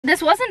This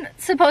wasn't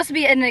supposed to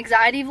be an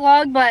anxiety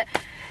vlog, but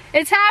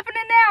it's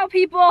happening now,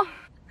 people.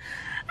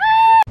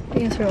 Ah!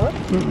 You gonna throw up?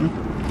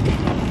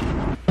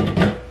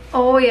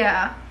 Oh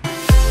yeah.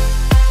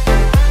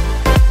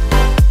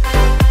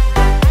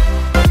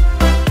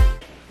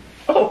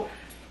 Oh,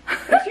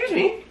 excuse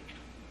me.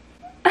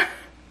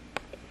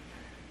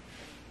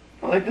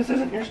 Like this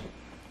isn't yours.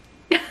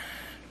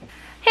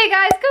 Hey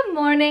guys, good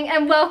morning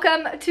and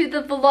welcome to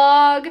the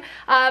vlog.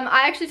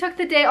 I actually took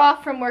the day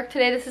off from work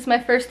today. This is my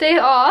first day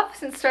off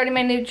since starting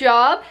my new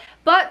job,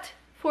 but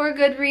for a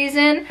good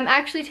reason. I'm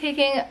actually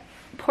taking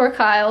poor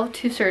Kyle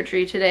to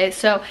surgery today.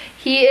 So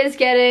he is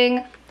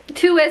getting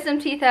 2 wisdom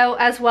teeth out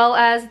as well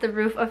as the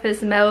roof of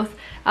his mouth.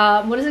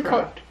 What is it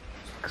called?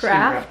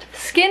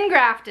 Skin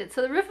grafted.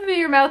 So the roof of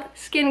your mouth,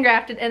 skin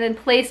grafted, and then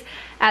placed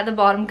at the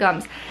bottom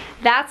gums.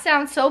 That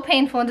sounds so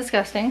painful and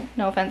disgusting.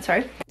 No offense,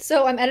 sorry.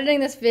 So I'm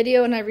editing this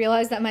video and I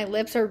realized that my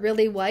lips are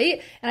really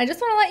white. And I just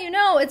want to let you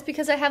know it's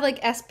because I have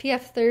like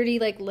SPF 30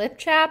 like lip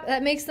chap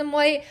that makes them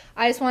white.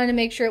 I just wanted to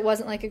make sure it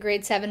wasn't like a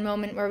grade 7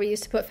 moment where we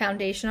used to put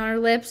foundation on our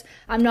lips.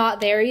 I'm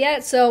not there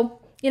yet. So,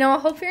 you know, I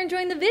hope you're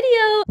enjoying the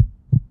video.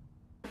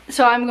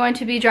 So I'm going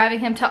to be driving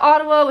him to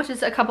Ottawa, which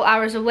is a couple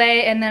hours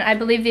away, and then I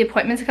believe the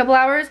appointment's a couple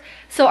hours.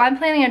 So I'm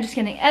planning on just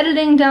getting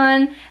editing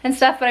done and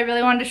stuff, but I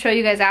really wanted to show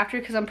you guys after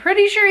because I'm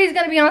pretty sure he's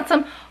gonna be on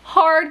some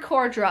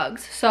hardcore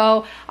drugs.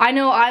 So I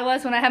know I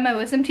was when I had my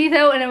wisdom teeth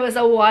out and it was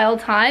a wild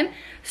time.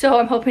 So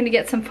I'm hoping to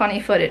get some funny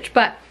footage,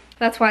 but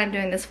that's why I'm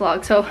doing this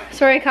vlog. So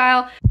sorry,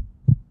 Kyle.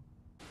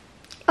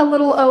 A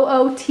little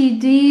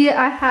OOTD,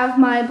 I have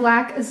my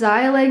black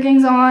Zaya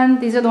leggings on.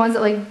 These are the ones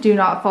that like do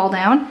not fall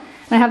down.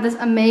 I have this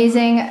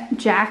amazing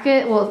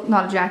jacket, well,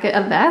 not a jacket,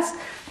 a vest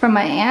from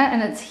my aunt,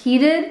 and it's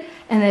heated,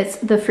 and it's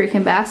the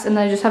freaking best. And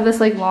then I just have this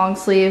like long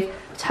sleeve,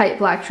 tight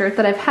black shirt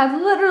that I've had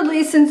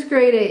literally since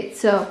grade 8,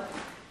 so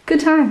good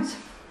times.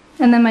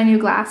 And then my new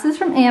glasses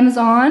from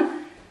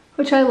Amazon,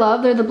 which I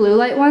love. They're the blue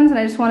light ones, and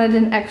I just wanted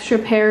an extra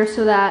pair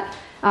so that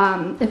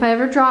if I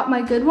ever drop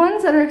my good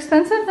ones that are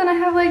expensive, then I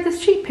have like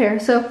this cheap pair.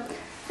 So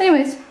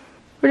anyways.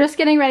 We're just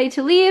getting ready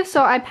to leave,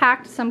 so I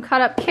packed some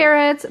cut up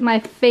carrots, my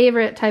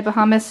favorite type of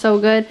hummus, so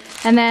good,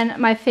 and then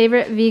my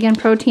favorite vegan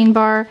protein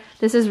bar.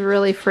 This is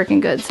really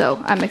freaking good,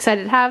 so I'm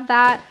excited to have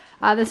that.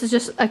 This is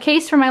just a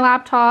case for my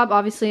laptop,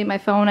 obviously my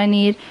phone I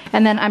need,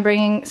 and then I'm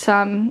bringing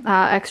some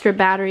extra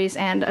batteries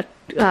and a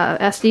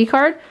SD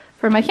card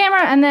for my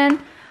camera, and then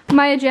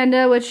my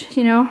agenda, which,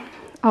 you know,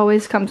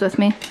 always comes with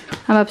me.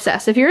 I'm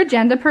obsessed. If you're an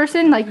agenda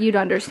person, like, you'd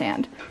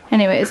understand.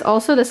 Anyways,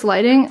 also this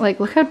lighting, like,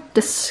 look how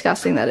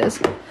disgusting that is.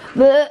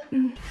 Blech.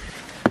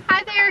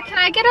 Hi there, can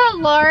I get a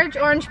large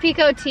orange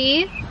pico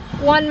tea?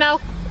 1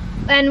 milk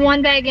and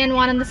 1 bag in,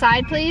 1 on the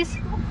side, please.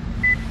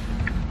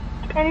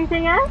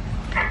 Anything else?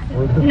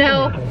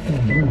 No.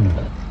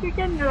 You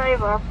can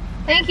drive up.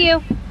 Thank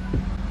you.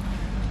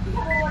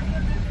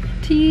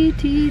 Tea,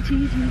 tea,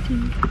 tea, tea,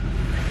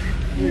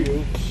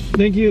 tea.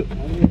 Thank you.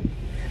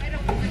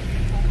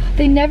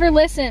 They never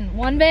listen.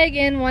 1 bag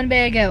in, 1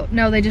 bag out.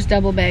 No, they just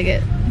double bag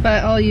it,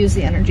 but I'll use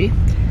the energy.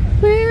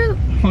 Well,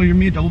 oh, you're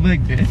me a double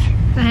bag bitch?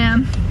 I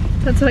am.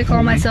 That's what I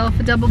call myself,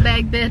 a double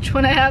bag bitch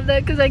when I have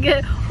that, because I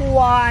get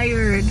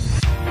wired.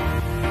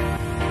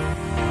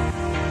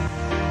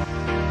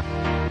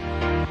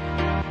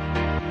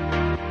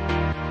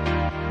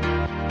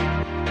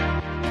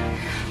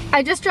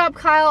 I just dropped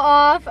Kyle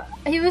off.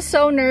 He was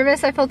so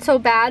nervous, I felt so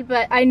bad,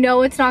 but I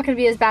know it's not gonna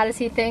be as bad as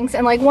he thinks.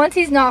 And like once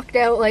he's knocked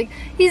out, like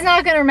he's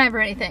not gonna remember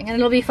anything and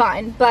it'll be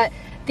fine. But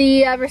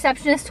the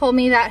receptionist told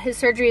me that his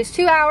surgery is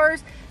 2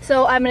 hours.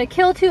 So I'm gonna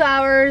kill 2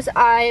 hours.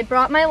 I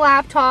brought my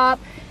laptop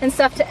and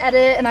stuff to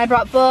edit, and I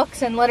brought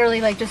books and literally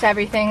like just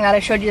everything that I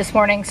showed you this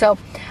morning. So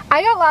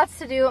I got lots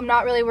to do. I'm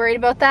not really worried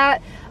about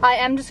that. I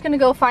am just gonna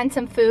go find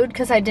some food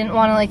because I didn't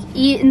want to like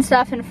eat and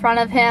stuff in front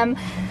of him.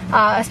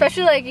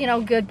 Especially like, you know,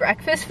 good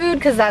breakfast food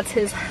because that's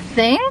his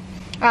thing.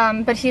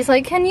 But he's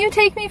like, can you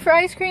take me for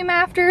ice cream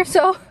after?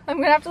 So I'm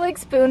gonna have to like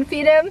spoon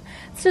feed him.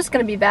 It's just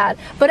gonna be bad.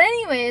 But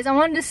anyways, I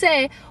wanted to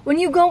say, when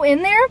you go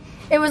in there,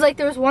 it was like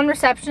there was 1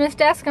 receptionist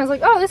desk and I was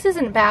like, oh, this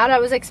isn't bad. I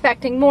was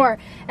expecting more.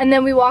 And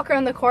then we walk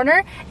around the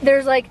corner,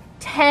 there's like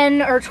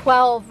 10 or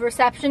 12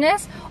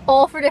 receptionists,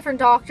 all for different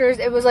doctors.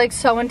 It was like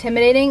so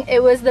intimidating.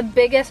 It was the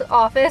biggest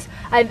office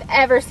I've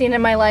ever seen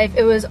in my life.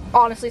 It was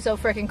honestly so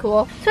freaking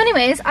cool. So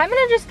anyways, I'm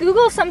gonna just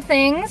Google some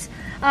things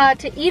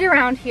to eat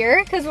around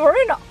here because we're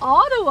in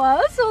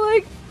Ottawa, so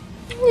like,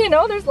 you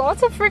know, there's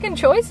lots of freaking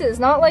choices,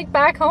 not like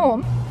back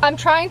home. I'm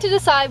trying to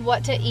decide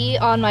what to eat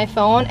on my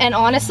phone, and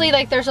honestly,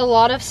 like there's a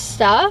lot of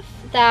stuff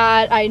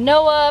that I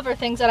know of or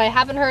things that I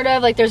haven't heard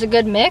of. Like there's a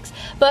good mix,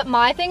 but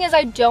my thing is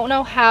I don't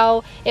know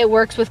how it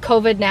works with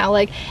COVID now.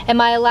 Like, am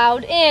I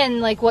allowed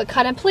in? Like, what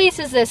kind of place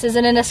is this? Is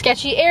it in a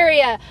sketchy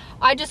area?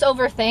 I just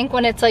overthink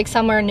when it's like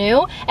somewhere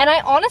new. And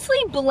I honestly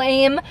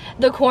blame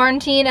the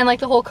quarantine and like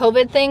the whole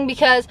COVID thing,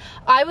 because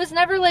I was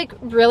never like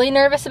really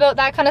nervous about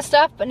that kind of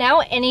stuff. But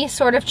now any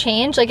sort of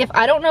change, like if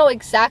I don't know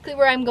exactly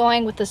where I'm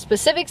going with the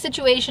specific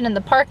situation and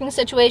the parking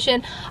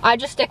situation, I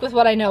just stick with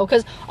what I know.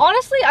 Because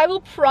honestly, I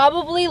will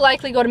probably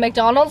likely go to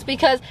McDonald's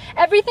because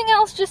everything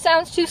else just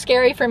sounds too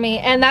scary for me.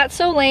 And that's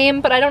so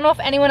lame, but I don't know if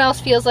anyone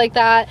else feels like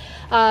that.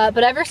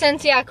 But ever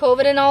since, yeah,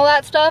 COVID and all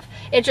that stuff,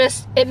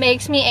 it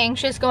makes me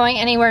anxious going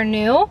anywhere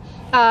new.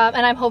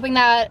 And I'm hoping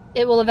that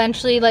it will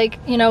eventually, like,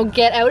 you know,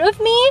 get out of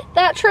me,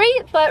 that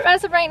trait. But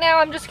as of right now,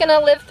 I'm just gonna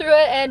live through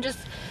it and just,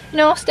 you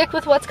know, stick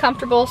with what's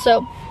comfortable.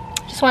 So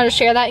just wanted to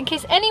share that in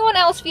case anyone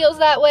else feels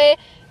that way.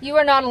 You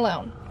are not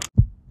alone.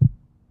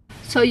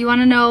 So you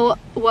want to know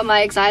what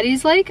my anxiety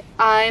is like?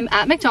 I'm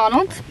at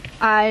McDonald's.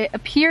 I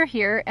appear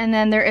here and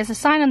then there is a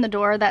sign on the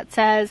door that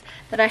says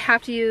that I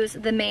have to use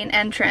the main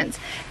entrance.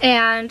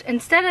 And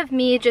instead of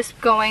me just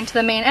going to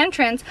the main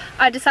entrance,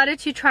 I decided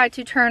to try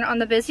to turn on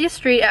the busiest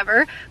street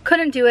ever.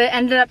 Couldn't do it,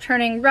 ended up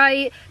turning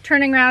right,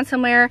 turning around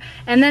somewhere,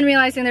 and then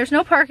realizing there's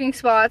no parking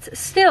spots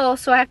still,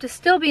 so I have to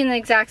still be in the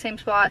exact same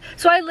spot.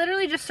 So I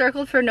literally just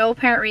circled for no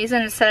apparent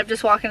reason instead of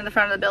just walking to the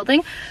front of the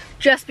building,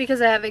 just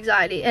because I have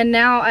anxiety. And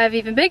now I have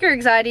even bigger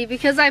anxiety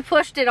because I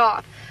pushed it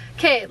off.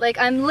 Okay, like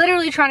I'm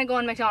literally trying to go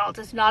in McDonald's.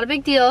 It's not a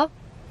big deal,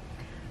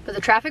 but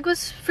the traffic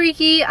was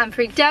freaky. I'm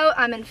freaked out.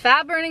 I'm in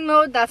fat burning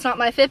mode. That's not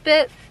my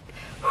Fitbit.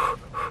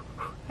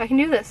 I can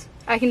do this.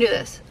 I can do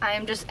this. I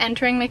am just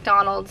entering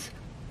McDonald's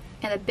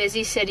in a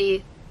busy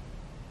city,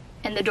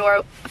 and the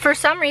door, for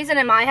some reason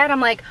in my head,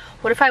 I'm like,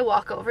 what if I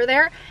walk over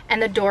there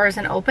and the door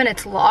isn't open,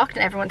 it's locked,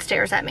 and everyone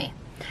stares at me?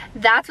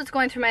 That's what's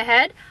going through my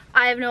head.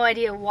 I have no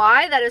idea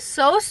why. That is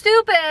so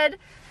stupid.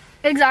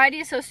 Anxiety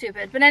is so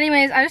stupid. But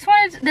anyways, I just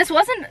wanted, this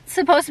wasn't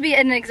supposed to be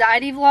an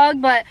anxiety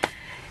vlog, but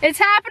it's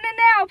happening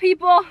now,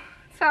 people.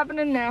 It's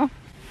happening now.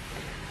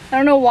 I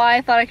don't know why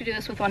I thought I could do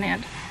this with one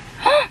hand.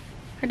 I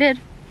did.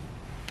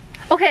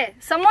 Okay,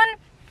 someone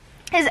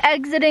is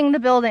exiting the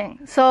building.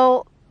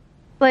 So,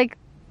 like,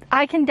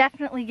 I can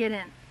definitely get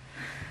in.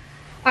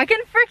 I can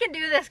freaking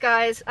do this,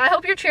 guys. I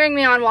hope you're cheering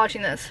me on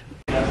watching this.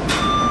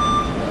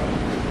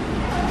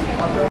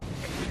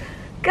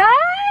 Guys,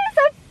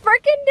 I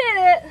freaking did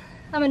it.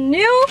 I'm a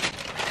new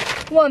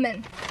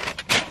woman.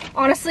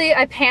 Honestly,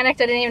 I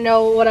panicked. I didn't even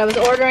know what I was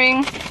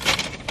ordering.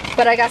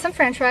 But I got some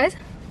french fries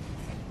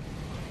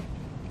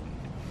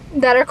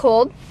that are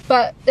cold,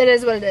 but it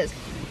is what it is.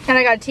 And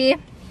I got a tea,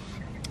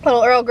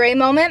 little Earl Grey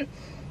moment.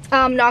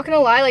 Not gonna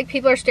lie, like,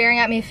 people are staring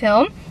at me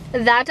film.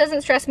 That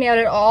doesn't stress me out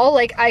at all.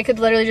 Like, I could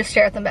literally just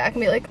stare at them back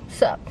and be like,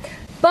 sup.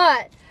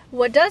 But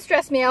what does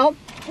stress me out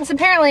is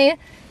apparently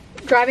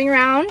driving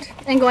around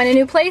and going to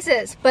new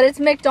places. But it's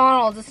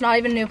McDonald's, it's not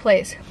even a new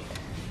place.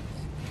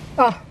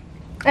 Oh,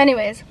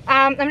 anyways,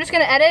 I'm just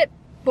gonna edit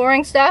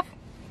boring stuff.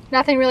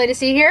 Nothing really to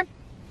see here.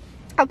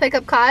 I'll pick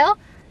up Kyle.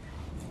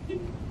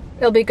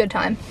 It'll be a good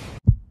time.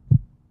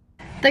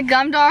 The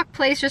Gumdock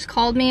place just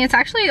called me. It's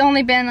actually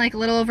only been like a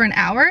little over an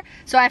hour,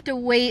 so I have to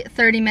wait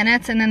 30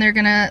 minutes and then they're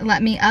gonna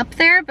let me up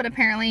there, but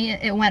apparently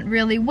it went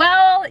really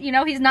well. You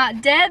know, he's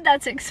not dead.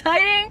 That's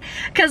exciting,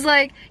 because,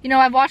 like, you know,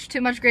 I've watched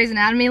too much Grey's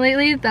Anatomy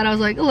lately that I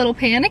was like a little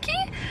panicky.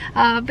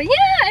 But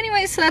yeah,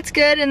 anyway, so that's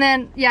good. And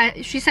then,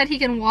 yeah, she said he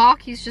can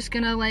walk. He's just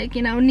gonna, like,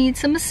 you know, need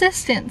some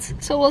assistance.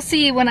 So we'll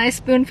see when I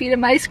spoon feed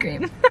him ice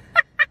cream.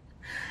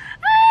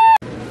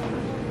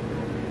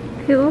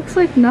 It looks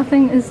like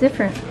nothing is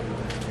different.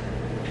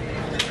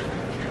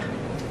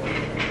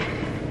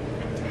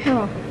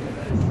 Oh.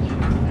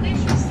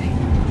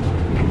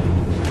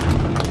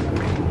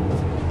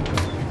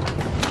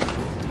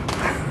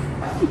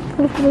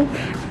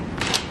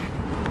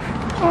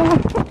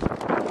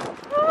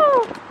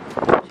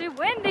 Oh. She's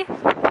windy.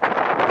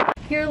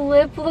 Your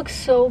lip looks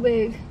so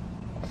big.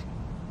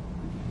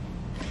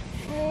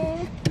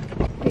 You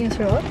gonna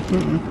throw up?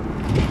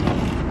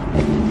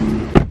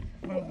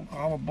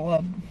 All the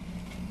blood.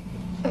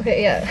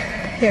 Okay, yeah.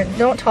 Here,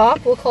 don't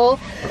talk. We'll call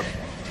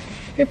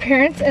your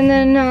parents, and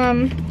then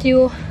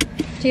do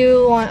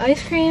you want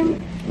ice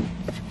cream?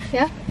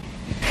 Yeah?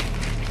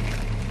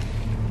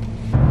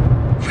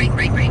 Ring,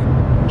 ring, ring.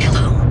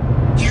 Hello?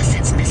 Yes,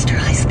 it's Mr.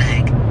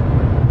 Icebag.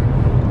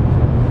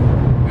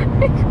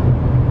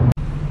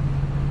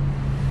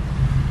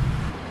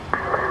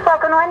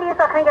 Welcome, Wendy's.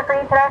 What can I get for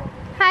you today?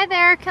 Hi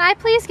there. Can I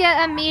please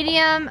get a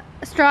medium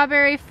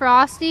strawberry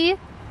frosty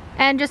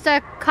and just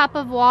a cup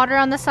of water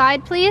on the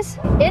side, please?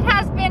 It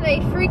has been a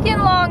freaking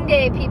long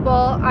day, people.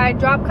 I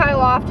dropped Kyle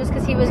off just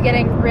because he was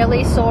getting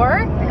really sore,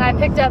 and I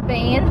picked up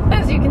Bane,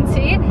 as you can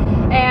see,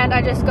 and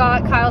I just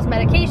got Kyle's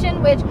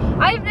medication, which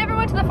I've never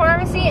went to the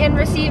pharmacy and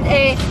received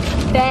a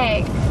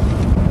bag.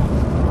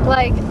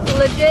 Like,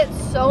 legit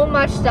so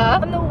much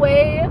stuff. On the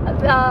way,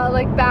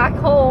 like, back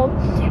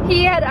home,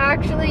 he had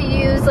actually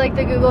used, like,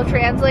 the Google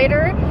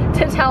Translator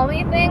to tell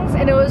me things,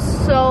 and it was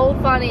so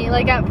funny.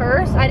 Like, at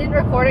first, I didn't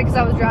record it because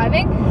I was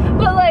driving,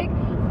 but, like,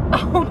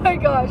 oh my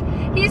gosh.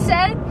 He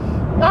said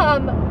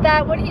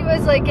that when he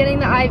was, like, getting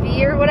the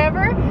IV or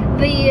whatever,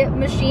 the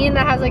machine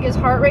that has like his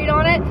heart rate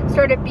on it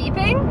started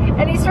beeping,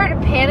 and he started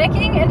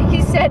panicking, and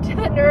he said to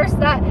the nurse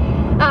that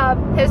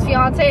his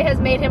fiance has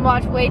made him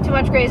watch way too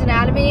much Grey's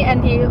Anatomy,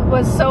 and he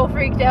was so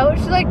freaked out.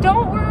 She's like,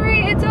 don't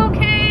worry, it's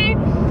okay.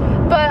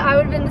 But I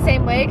would have been the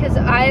same way, because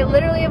I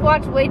literally have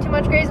watched way too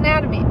much Grey's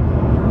Anatomy.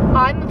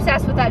 I'm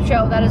obsessed with that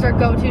show. That is our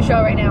go-to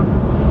show right now.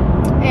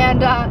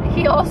 And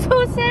he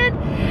also said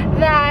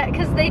that,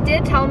 because they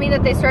did tell me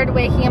that they started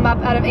waking him up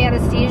out of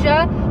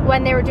anesthesia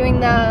when they were doing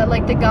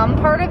the gum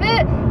part of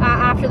it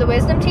after the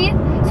wisdom teeth.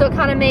 So it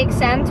kind of makes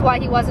sense why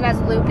he wasn't as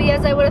loopy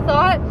as I would have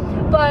thought.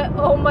 But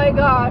oh my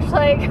gosh,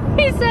 like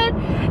he said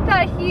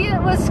that he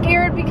was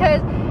scared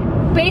because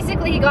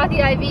basically he got the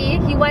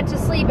IV, he went to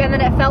sleep, and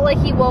then it felt like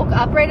he woke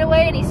up right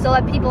away and he still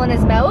had people in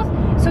his mouth.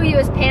 So he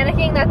was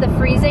panicking that the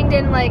freezing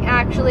didn't like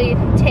actually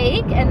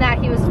take and that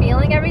he was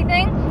feeling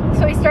everything.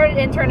 So he started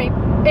internally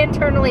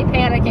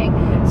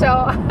panicking. So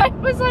I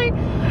was like,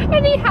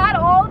 and he had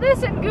all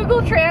this in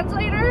Google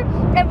Translator,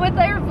 and with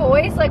their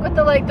voice, like with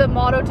the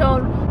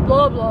monotone,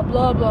 blah, blah,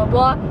 blah, blah,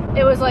 blah.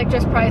 It was like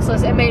just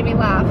priceless. It made me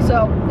laugh.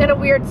 So in a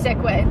weird, sick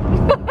way.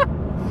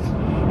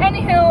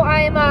 Anywho,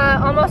 I'm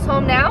almost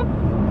home now.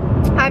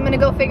 I'm gonna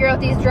go figure out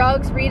these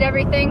drugs, read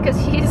everything, because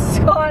he's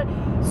got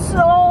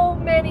so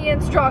many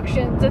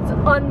instructions. It's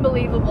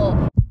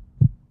unbelievable.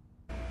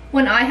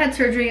 When I had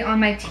surgery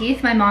on my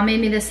teeth, my mom made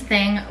me this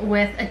thing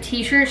with a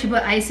t-shirt. She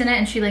put ice in it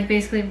and she like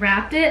basically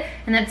wrapped it,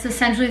 and that's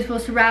essentially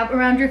supposed to wrap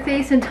around your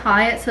face and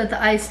tie it so that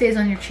the ice stays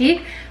on your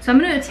cheek. So I'm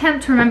gonna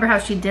attempt to remember how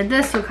she did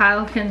this so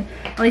Kyle can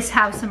at least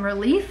have some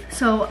relief.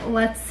 So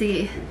let's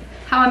see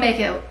how I make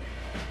it.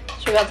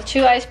 So we got the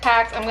 2 ice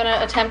packs. I'm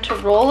gonna attempt to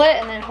roll it,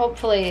 and then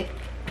hopefully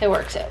it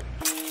works out.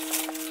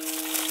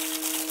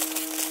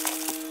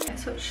 Okay,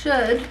 so it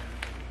should.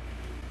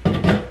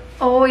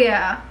 Oh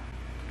yeah.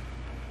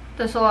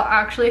 This will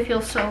actually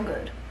feel so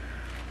good.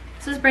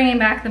 This is bringing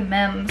back the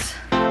memes.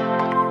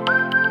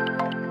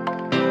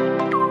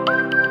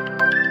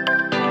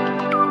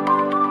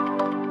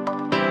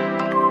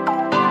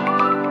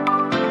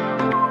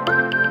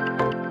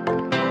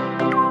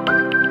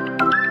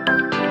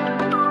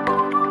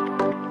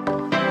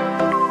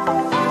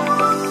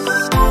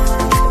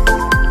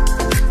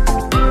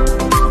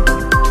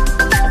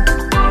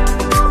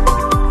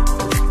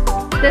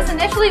 This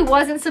initially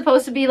wasn't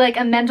supposed to be like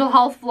a mental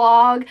health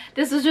vlog.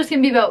 This was just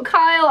gonna be about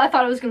Kyle. I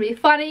thought it was gonna be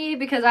funny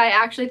because I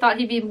actually thought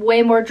he'd be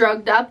way more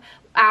drugged up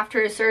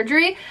after his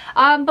surgery.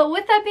 But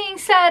with that being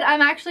said,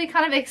 I'm actually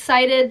kind of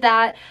excited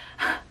that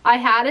I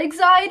had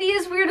anxiety,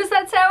 as weird as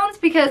that sounds,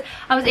 because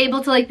I was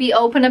able to like be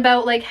open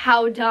about like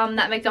how dumb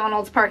that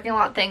McDonald's parking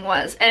lot thing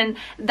was, and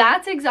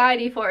that's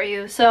anxiety for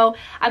you. So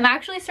I'm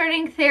actually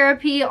starting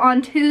therapy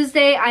on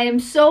Tuesday. I am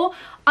so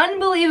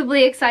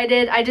unbelievably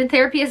excited. I did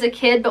therapy as a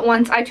kid, but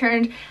once I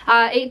turned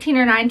 18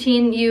 or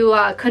 19, you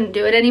couldn't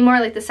do it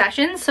anymore, like the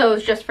sessions, so it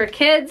was just for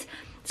kids.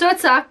 So it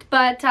sucked,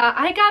 but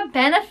I got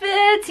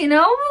benefits, you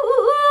know.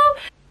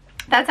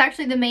 That's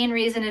actually the main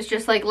reason, is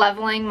just like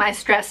leveling my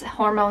stress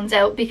hormones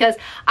out, because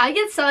I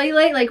get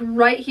cellulite like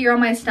right here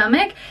on my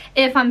stomach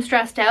if I'm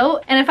stressed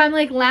out, and if I'm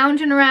like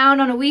lounging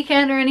around on a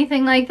weekend or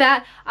anything like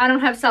that, I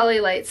don't have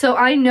cellulite. So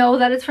I know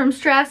that it's from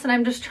stress, and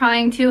I'm just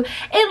trying to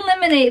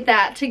eliminate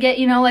that to get,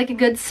 you know, like a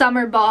good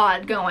summer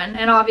bod going,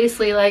 and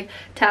obviously like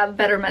to have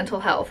better mental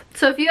health.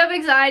 So if you have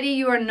anxiety,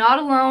 you are not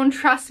alone.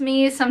 Trust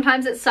me,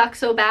 sometimes it sucks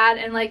so bad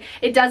and like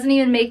it doesn't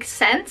even make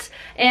sense,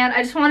 and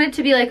I just wanted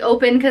to be like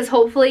open, because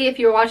hopefully if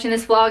you're watching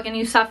this vlog and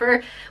you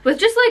suffer with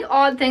just like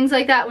odd things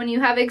like that when you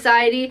have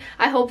anxiety,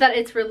 I hope that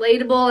it's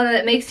relatable and that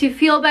it makes you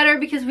feel better,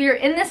 because we are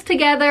in this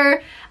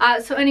together.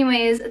 So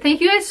anyways,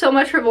 thank you guys so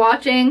much for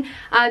watching.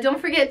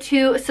 Don't forget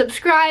to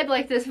subscribe,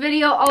 like this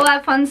video, all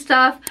that fun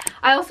stuff.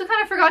 I also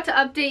kind of forgot to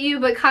update you,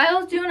 but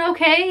Kyle's doing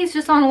okay. He's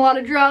just on a lot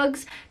of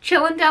drugs,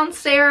 chilling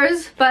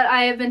downstairs, but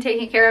I have been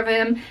taking care of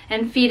him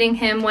and feeding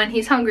him when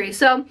he's hungry.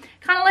 So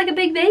kind of like a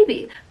big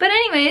baby. But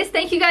anyways,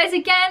 thank you guys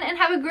again, and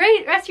have a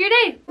great rest of your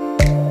day.